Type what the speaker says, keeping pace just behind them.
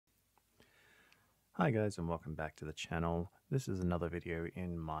Hi guys, and welcome back to the channel. This is another video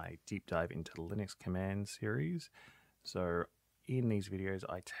in my deep dive into Linux command series. So in these videos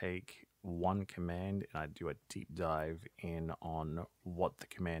I take one command and I do a deep dive in on what the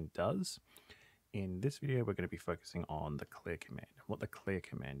command does. In this video we're going to be focusing on the clear command. What the clear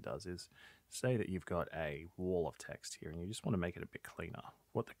command does is, say that you've got a wall of text here and you just want to make it a bit cleaner.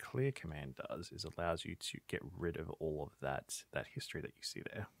 What the clear command does is allows you to get rid of all of that history that you see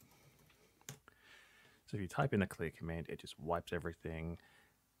there. So if you type in the clear command, it just wipes everything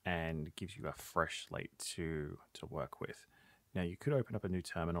and gives you a fresh slate to work with. Now you could open up a new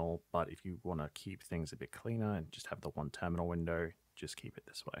terminal, but if you want to keep things a bit cleaner and just have the one terminal window, just keep it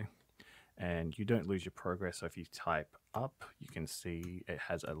this way. And you don't lose your progress, so if you type up, you can see it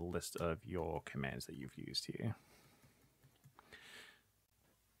has a list of your commands that you've used here.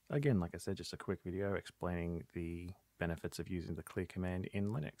 Again, like I said, just a quick video explaining the benefits of using the clear command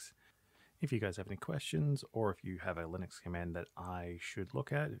in Linux. If you guys have any questions, or if you have a Linux command that I should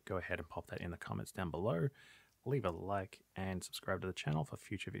look at, go ahead and pop that in the comments down below. Leave a like and subscribe to the channel for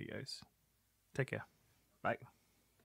future videos. Take care. Bye.